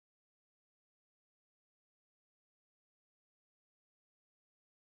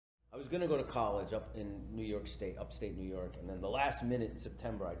I was going to go to college up in New York State, upstate New York, and then the last minute in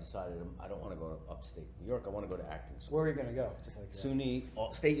September, I decided I don't want to go to upstate New York. I want to go to acting school. Where are you going to go? Just like SUNY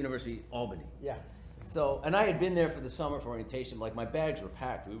State University, Albany. Yeah. So, and I had been there for the summer for orientation. Like my bags were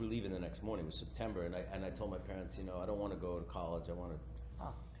packed. We were leaving the next morning. It was September, and I told my parents, you know, I don't want to go to college.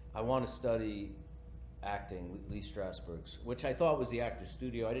 I want to study acting, Lee Strasberg's, which I thought was the Actors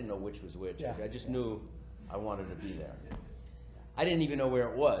Studio. I didn't know which was which. Yeah. I just knew I wanted to be there. I didn't even know where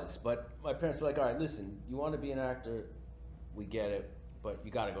it was, but my parents were like, all right, listen, you want to be an actor, we get it, but you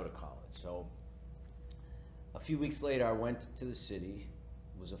got to go to college. So a few weeks later, I went to the city.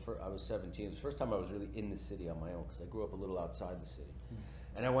 I was 17. It was the first time I was really in the city on my own, because I grew up a little outside the city.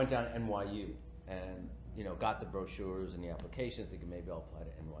 And I went down to NYU and, you know, got the brochures and the applications, thinking maybe I'll apply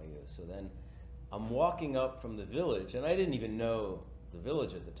to NYU. So then I'm walking up from the Village, and I didn't even know the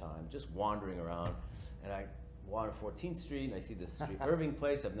Village at the time, just wandering around, and I wander 14th Street, and I see this street Irving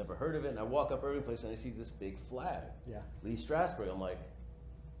Place. I've never heard of it, and I walk up Irving Place, and I see this big flag, Lee Strasberg. I'm like,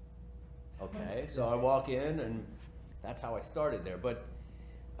 okay. So I walk in, and that's how I started there. But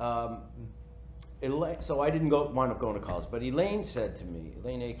so I didn't wind up going to college. But Elaine said to me,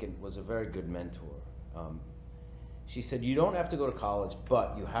 Elaine Aiken was a very good mentor. She said, you don't have to go to college,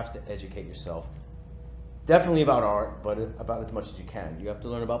 but you have to educate yourself. Definitely about art, but about as much as you can. You have to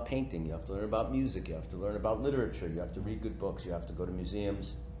learn about painting, you have to learn about music, you have to learn about literature, you have to read good books, you have to go to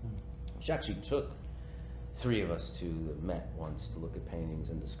museums. She actually took 3 of us to the Met once to look at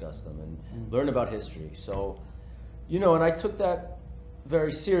paintings and discuss them and learn about history. So, you know, and I took that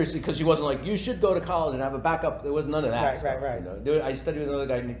very seriously, because she wasn't like, you should go to college and have a backup. There was none of that stuff. Right. You know? I studied with another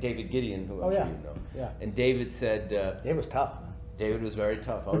guy named David Gideon, who I'm sure you know. Yeah. And David said... David was tough, man. David was very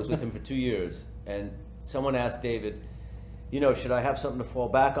tough. I was with him for 2 years. And someone asked David, you know, should I have something to fall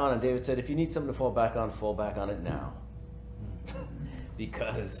back on? And David said, if you need something to fall back on it now.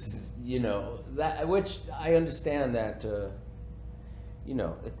 Because, you know, that, which I understand that, you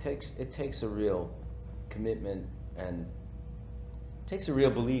know, it takes a real commitment, and it takes a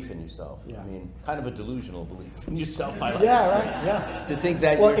real belief in yourself. I mean, kind of a delusional belief in yourself, I like to say. To think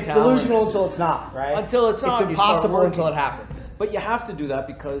that well, your it's talent, delusional until it's not, right? Until it's not. It's impossible until it happens. But you have to do that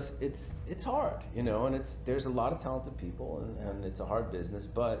because it's hard, you know, and there's a lot of talented people, and it's a hard business.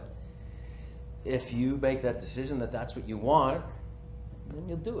 But if you make that decision that that's what you want, then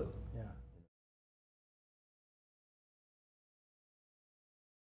you'll do it.